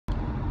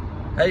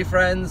Hey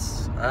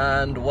friends,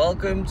 and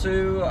welcome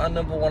to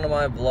another one of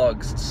my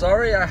vlogs.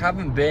 Sorry I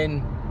haven't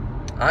been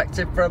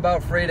active for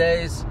about 3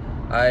 days.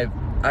 I'm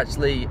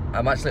actually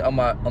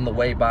on the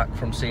way back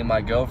from seeing my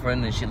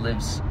girlfriend, and she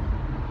lives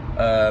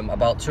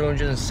about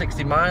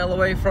 260 miles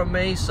away from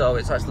me, so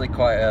it's actually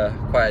quite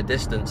a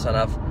distance, and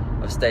I've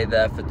stayed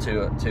there for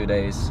 2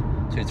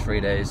 to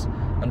 3 days.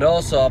 And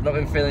also I've not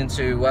been feeling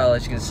too well.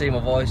 As you can see, my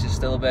voice is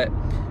still a bit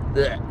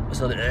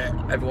so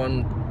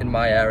everyone in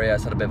my area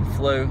has had a bit of a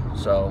flu,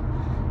 so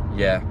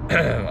yeah.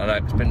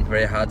 And it's been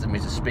very hard for me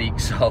to speak,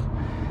 so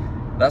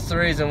that's the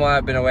reason why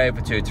I've been away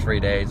for 2 to 3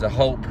 days. I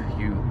hope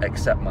you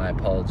accept my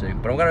apology,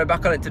 but I'm going to be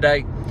back on it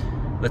today.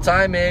 The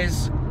time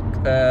is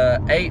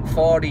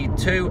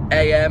 8:42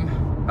 a.m.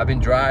 I've been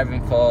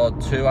driving for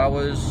 2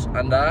 hours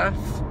and a half.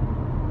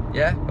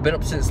 Yeah, I've been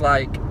up since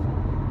 5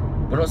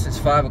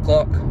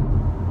 o'clock.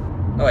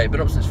 No wait, I've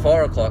been up since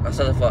 4 o'clock. I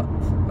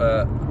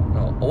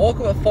woke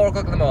up at 4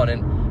 o'clock in the morning,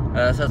 and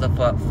I set up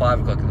at 5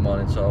 o'clock in the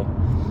morning, so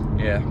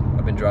yeah,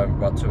 I've been driving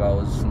for about 2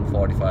 hours and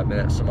 45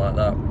 minutes, something like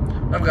that.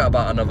 I've got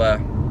about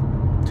another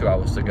 2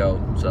 hours to go,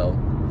 so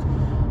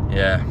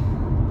yeah,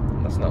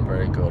 that's not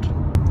very good.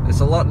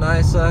 It's a lot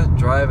nicer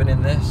driving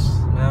in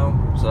this now,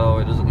 so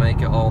it doesn't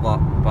make it all that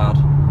bad.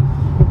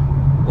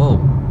 Whoa,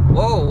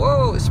 whoa,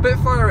 whoa, it's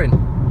spitfiring.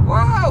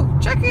 Wow,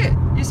 check it,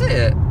 you see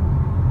it?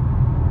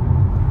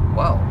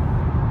 Wow,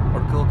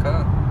 what a cool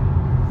car.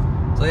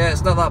 So yeah,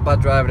 it's not that bad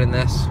driving in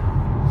this,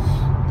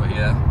 but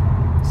yeah,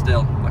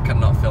 still, I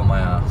cannot feel my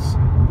ass.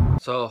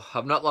 So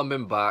I've not long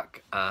been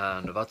back,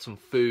 and I've had some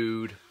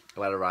food.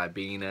 I had a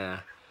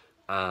Ribena,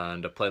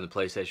 and I played the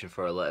PlayStation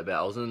for a little bit.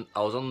 I was on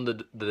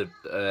the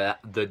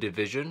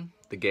Division,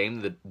 the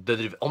game,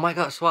 oh my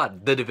god,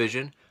 swag, the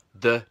Division,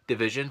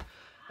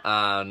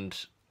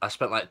 and I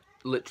spent like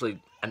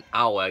literally an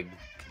hour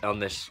on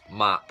this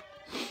map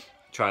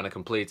trying to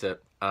complete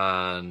it,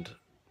 and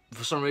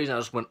for some reason I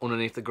just went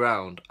underneath the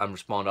ground and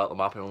spawned out the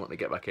map and it wouldn't let me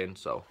get back in.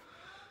 So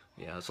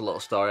yeah, it's a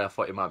little story I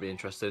thought you might be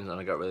interested in, and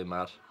I got really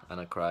mad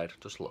and I cried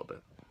just a little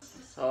bit.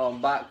 So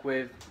I'm back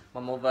with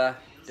my mother,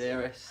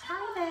 Dearest.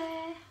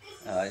 Hi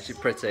there. She's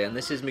pretty, and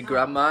this is my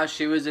grandma.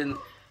 She was in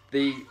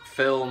the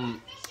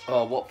film,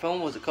 oh, what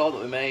film was it called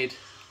that we made?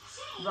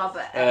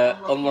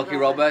 Unlucky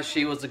Robber.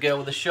 She was the girl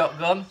with the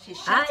shotgun. She's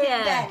shot in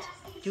dead.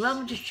 Do you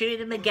want me to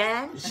shoot him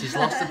again? She's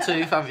lost a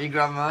tooth, haven't you,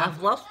 Grandma?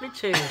 I've lost my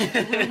tooth.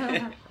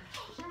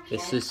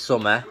 This is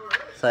Summer.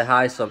 Say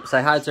hi,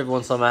 say hi to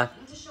everyone, Summer.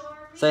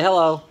 Say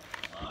hello.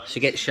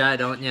 She gets shy,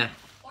 don't you?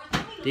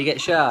 Do you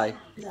get shy?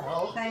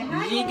 No.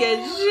 You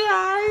get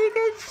shy, you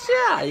get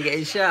shy. You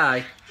getting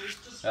shy?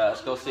 Right,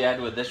 let's go see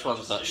Edward. This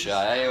one's not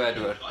shy, are you,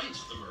 Edward?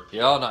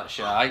 You're not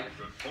shy.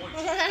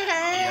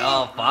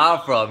 You're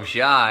far from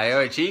shy.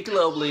 You're a cheeky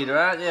little bleeder,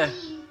 aren't you?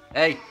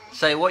 Hey,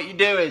 say what you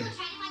doing?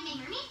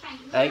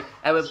 Hey,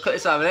 Edward, cut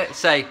this out a minute.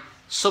 Say,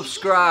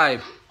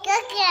 subscribe.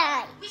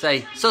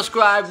 Say,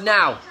 subscribe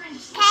now.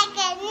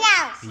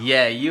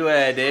 Yeah, you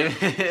heard him.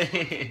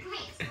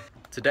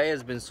 Today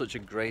has been such a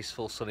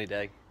graceful sunny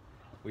day.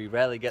 We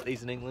rarely get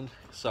these in England.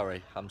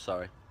 Sorry, I'm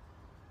sorry.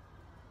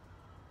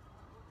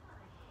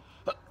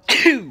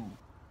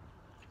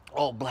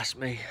 Oh, bless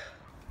me.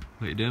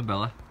 What are you doing,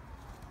 Bella?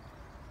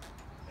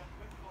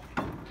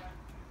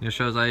 It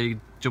shows how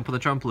you jump on the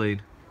trampoline.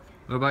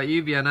 What about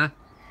you, Vienna?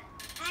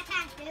 I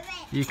can't do it.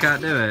 You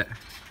can't do it?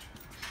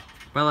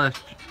 Bella,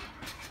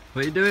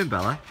 what are you doing,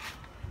 Bella?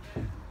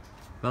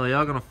 Bella,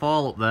 you're gonna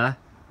fall up there.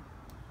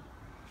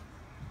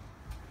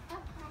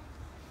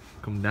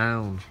 Come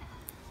down.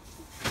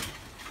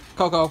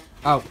 Coco,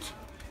 out.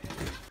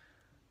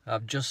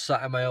 I've just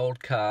sat in my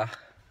old car.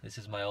 This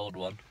is my old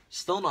one.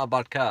 Still not a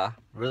bad car.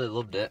 Really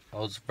loved it. I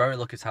was very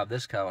lucky to have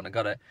this car when I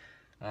got it,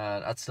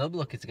 and I'd still be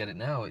lucky to get it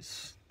now.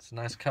 It's a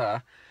nice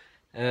car.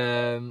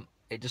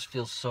 It just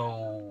feels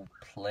so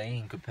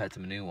plain compared to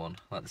my new one.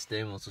 Like the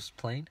steering wheel's just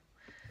plain,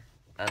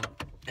 and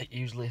it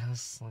usually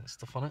has like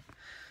stuff on it.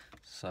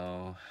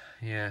 So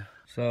yeah.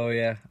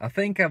 I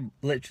think I've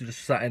literally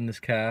just sat in this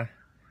car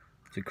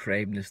to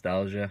crave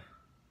nostalgia,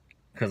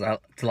 because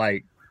to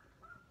like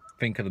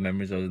think of the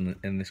memories I was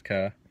in this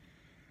car.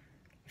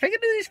 I think I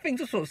do these things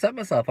to sort of set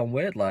myself. I'm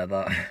weird like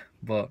that.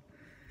 But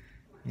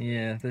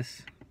yeah,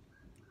 this,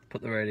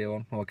 put the radio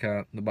on. Oh, I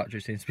can't. The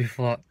battery seems to be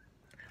flat.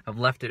 I've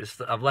left it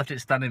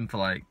standing for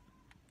like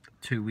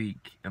 2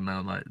 weeks, and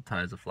now like the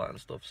tires are flat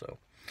and stuff. So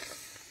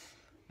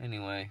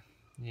anyway,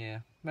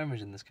 yeah,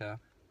 memories in this car.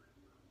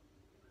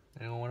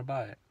 Anyone want to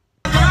buy it?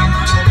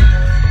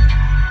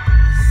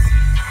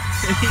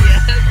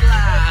 Yes,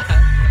 lad.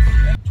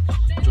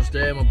 Just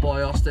here, my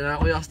boy Austin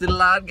out with Austin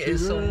lad, getting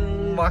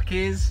some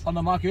Mackies. On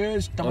the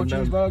Mackies, double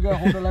cheeseburger,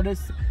 hold the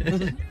lettuce.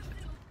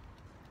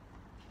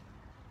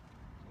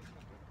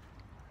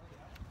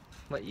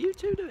 What are you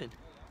two doing?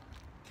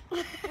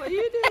 What are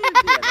you doing,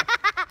 Deanna?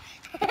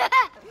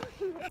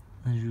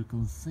 As you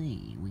can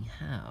see, we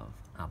have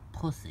a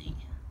pussy.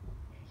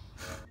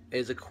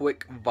 It's a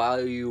quick,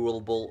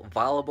 valuable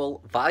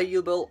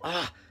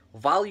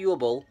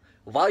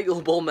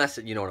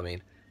message, you know what I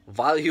mean?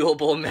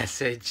 valuable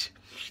message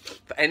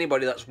for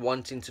anybody that's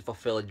wanting to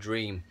fulfill a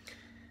dream.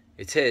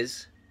 It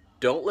is,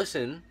 don't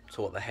listen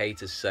to what the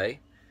haters say.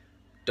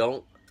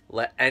 Don't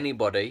let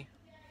anybody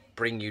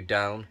bring you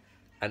down,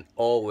 and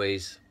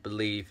always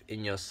believe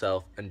in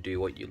yourself and do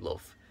what you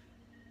love,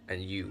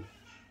 and you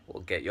will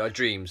get your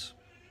dreams.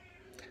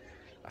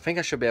 I think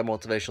I should be a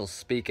motivational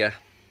speaker,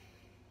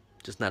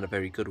 just not a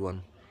very good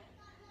one.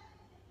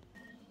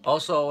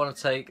 Also, I want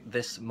to take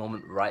this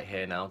moment right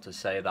here now to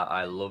say that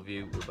I love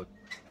you with a...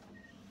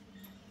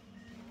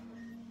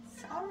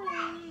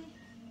 Sorry.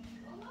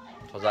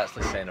 I was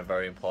actually saying a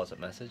very important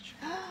message.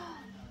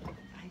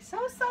 I'm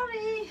so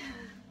sorry.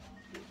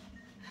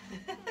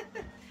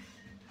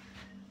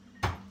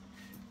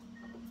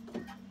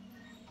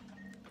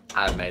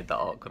 I made that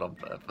awkward on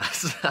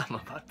purpose. I'm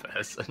a bad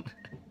person.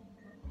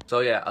 So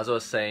yeah, as I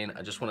was saying,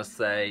 I just want to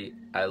say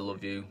I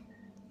love you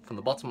from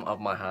the bottom of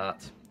my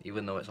heart,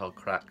 even though it's all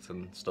cracked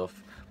and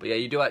stuff. But yeah,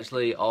 you do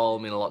actually all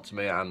mean a lot to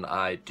me, and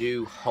I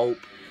do hope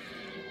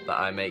that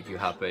I make you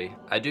happy.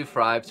 I do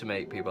thrive to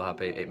make people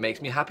happy. It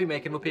makes me happy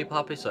making other people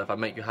happy, so if I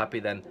make you happy,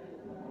 then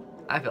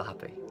I feel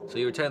happy. So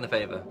you return the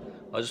favour.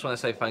 I just want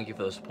to say thank you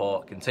for the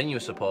support,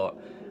 continuous support,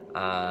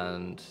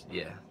 and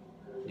yeah,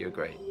 you're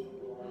great.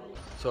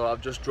 So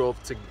I've just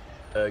drove to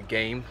a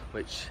game,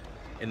 which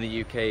in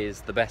the UK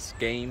is the best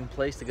game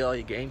place to get all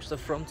your game stuff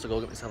from, so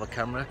go get myself a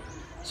camera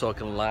so I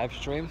can live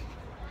stream,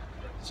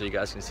 so you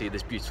guys can see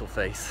this beautiful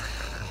face.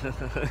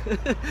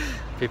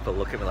 People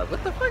look at me like,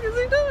 what the fuck is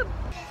he doing?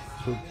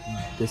 So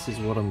this is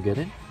what I'm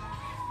getting.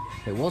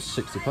 It was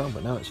 £60,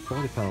 but now it's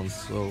 £40,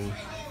 so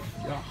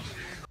yeah.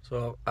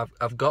 So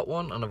I've got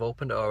one and I've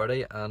opened it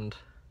already, and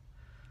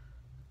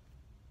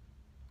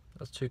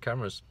that's 2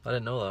 cameras. I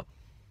didn't know that.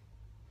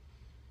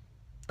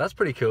 That's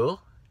pretty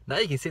cool. Now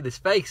you can see this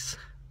face.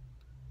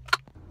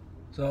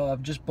 So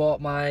I've just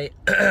bought my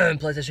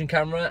PlayStation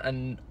camera,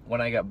 and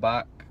when I get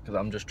back, because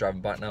I'm just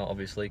driving back now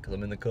obviously because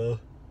I'm in the car.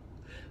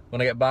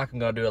 When I get back I'm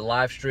going to do a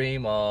live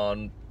stream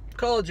on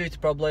Call of Duty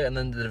probably, and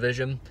then The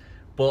Division.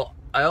 But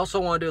I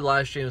also want to do a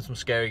live stream of some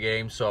scary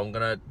games, so I'm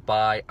going to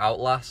buy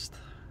Outlast.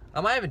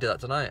 I might even do that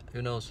tonight,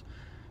 who knows.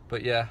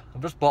 But yeah,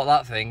 I've just bought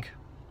that thing.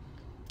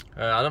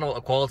 I don't know what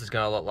the quality's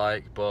going to look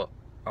like, but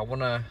I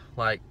want to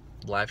like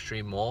live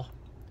stream more.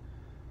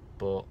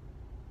 But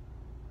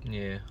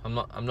yeah, I'm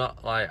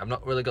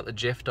not really got the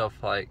gist of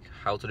like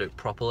how to do it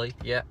properly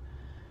yet.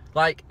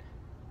 Like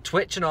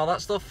Twitch and all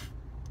that stuff,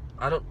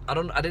 I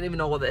didn't even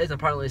know what it is.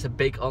 Apparently it's a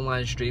big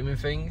online streaming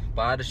thing,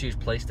 but I just use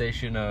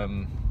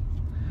PlayStation,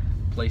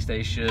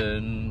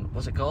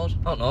 what's it called?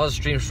 I don't know, I just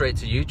stream straight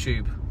to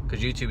YouTube,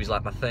 because YouTube is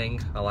like my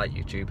thing. I like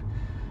YouTube.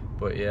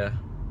 But yeah,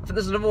 I think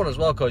there's another one as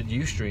well called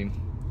Ustream.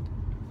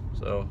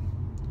 So,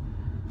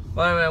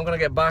 well anyway, I'm gonna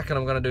get back and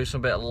I'm gonna do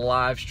some bit of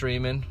live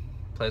streaming,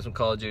 play some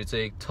Call of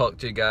Duty, talk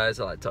to you guys.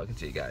 I like talking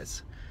to you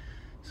guys.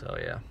 So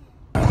yeah.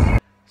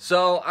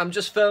 So I'm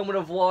just filming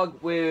a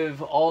vlog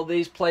with all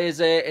these players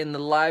here in the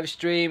live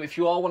stream. If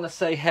you all want to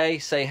say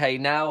hey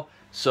now.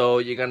 So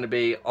you're going to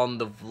be on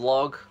the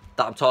vlog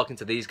that I'm talking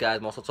to these guys.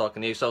 I'm also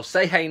talking to you. So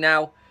say hey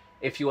now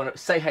if you want to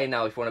say hey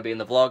now if you want to be in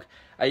the vlog.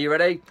 Are you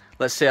ready?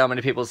 Let's see how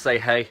many people say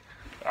hey.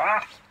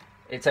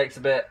 It takes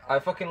a bit. I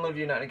fucking love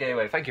you, not in a gay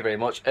way. Thank you very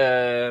much.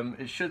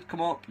 It should come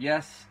up.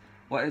 Yes.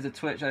 What is a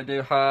Twitch? I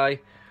do hi.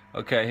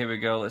 Okay, here we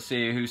go. Let's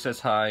see who says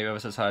hi. Whoever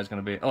says hi is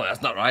going to be... Oh,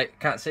 that's not right.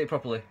 Can't see it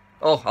properly.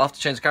 Oh, I'll have to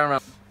change the camera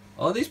around.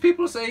 Oh, these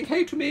people are saying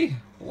hey to me.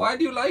 Why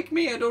do you like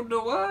me? I don't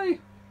know why.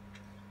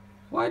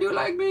 Why do you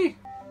like me?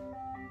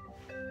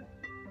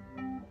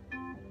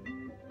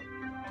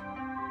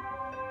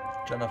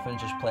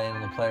 Jonathan's just playing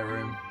in the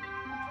playroom.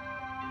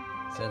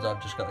 Since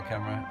I've just got the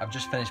camera. I've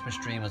just finished my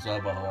stream as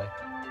well, by the way.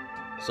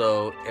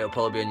 So it'll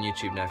probably be on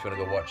YouTube now if you want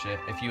to go watch it.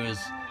 If you was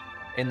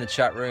in the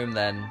chat room,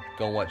 then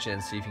go and watch it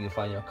and see if you can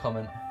find your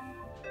comment.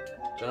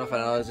 Jonathan,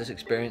 how does this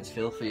experience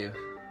feel for you?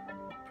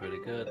 Pretty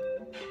good.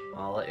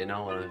 I'll let you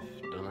know when I've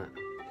done it.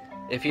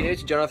 If you're new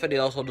to Jonathan, he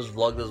also does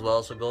vlogs as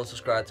well, so go and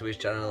subscribe to his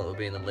channel. It will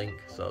be in the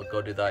link, so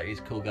go do that. He's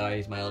a cool guy.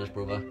 He's my eldest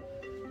brother.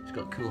 He's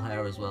got cool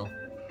hair as well.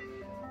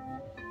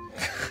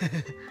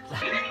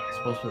 It's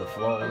supposed to be the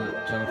floor, isn't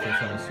it? Jonathan's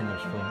having so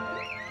much fun.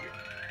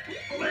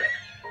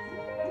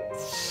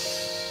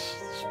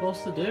 It's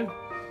supposed to do.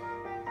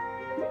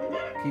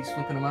 Keep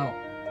flipping them out.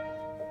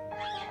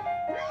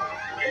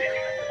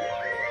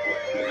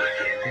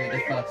 Make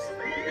it fast.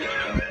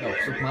 No,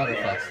 flip them out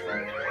real fast.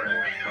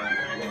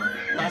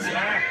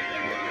 Faster!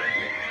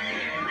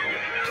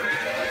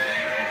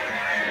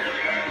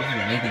 This is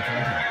amazing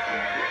content.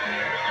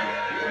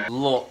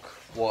 Look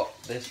what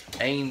this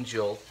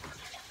angel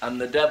and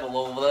the devil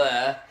over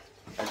there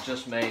has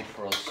just made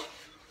for us.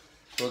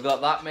 So we've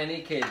got that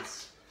many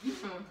kids.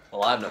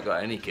 Well, I've not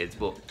got any kids,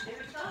 but...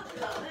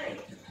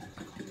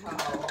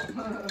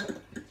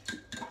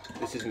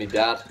 This is my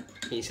dad.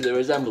 Can you see the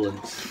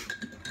resemblance?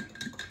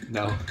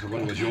 No,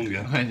 when I was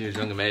younger. When he was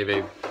younger,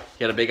 maybe.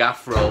 He had a big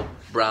afro,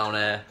 brown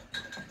hair.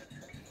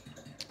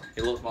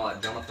 He looked more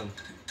like Jonathan.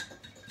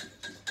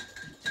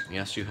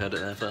 Yes, you heard it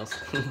there first.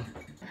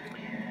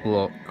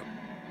 Look,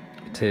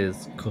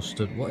 Tears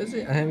custard. What is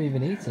it? I haven't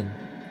even eaten.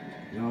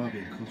 You're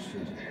having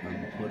custard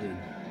and pudding.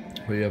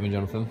 What are you having,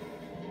 Jonathan?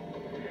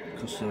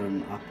 Custard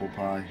and apple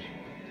pie.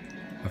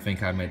 I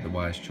think I made the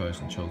wise choice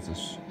and chose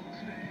this.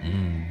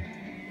 Mmm.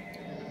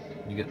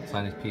 You get the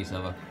tiniest piece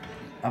ever.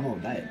 I'm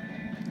on diet.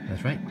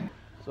 That's right.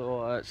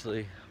 So I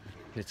actually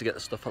need to get the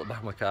stuff out the back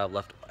of my car. I've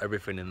left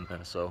everything in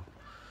there, so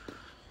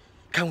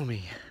come with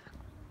me.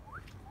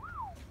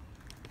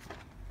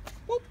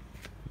 Whoop.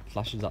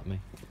 Flashes at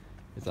me.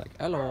 It's like,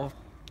 hello.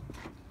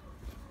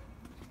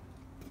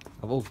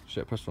 Oh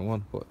shit, I pressed the wrong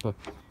one. But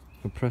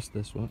if I press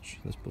this, watch,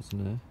 this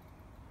button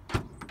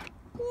here.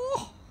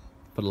 Oh,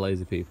 for the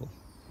lazy people.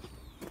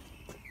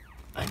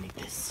 I need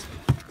this.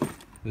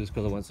 This is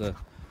because I went to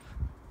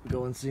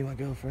go and see my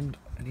girlfriend.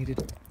 I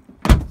needed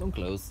some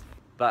clothes.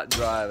 That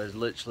drive has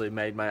literally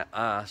made my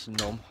ass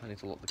numb. I need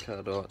to lock the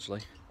car door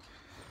actually.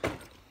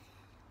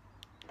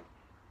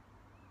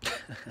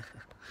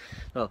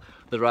 Well,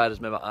 the ride has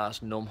made my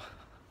ass numb.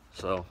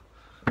 So,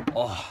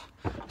 oh,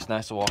 it's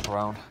nice to walk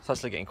around. It's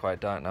actually getting quite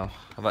dark now.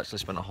 I've actually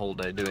spent a whole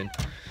day doing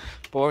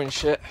boring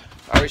shit.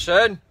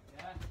 Harrison?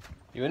 Yeah?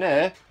 You in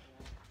here?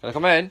 Can I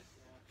come in?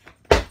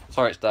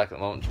 Sorry it's dark at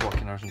the moment, just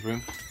walking in Harrison's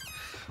room.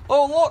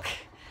 Oh look!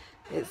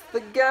 It's the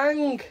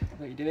gang!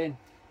 What are you doing?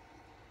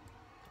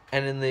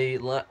 And in the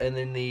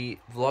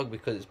vlog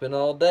because it's been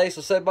all day,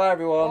 so say bye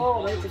everyone.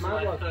 Oh, wait, it's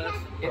my vlog.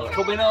 It's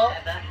coming up.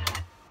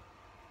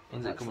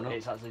 When's it coming up?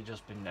 It's actually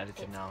just been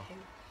edited now.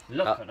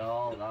 Look at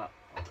all that.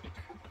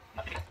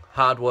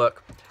 Hard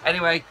work.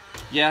 Anyway,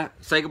 yeah,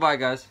 say goodbye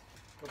guys.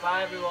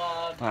 Goodbye everyone.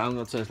 Right, I'm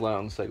going to turn this light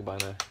on and say goodbye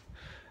now.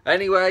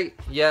 Anyway,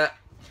 yeah,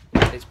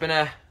 it's been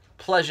a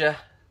pleasure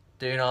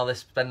doing all this,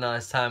 spending all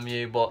this time with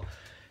you,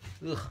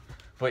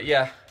 but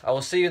yeah, I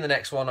will see you in the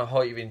next one. I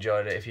hope you've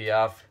enjoyed it. If you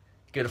have,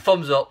 give it a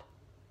thumbs up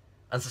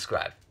and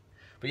subscribe.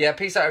 But yeah,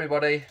 peace out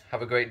everybody.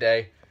 Have a great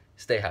day.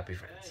 Stay happy,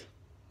 friends.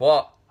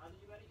 What?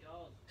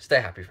 Stay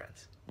happy,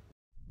 friends.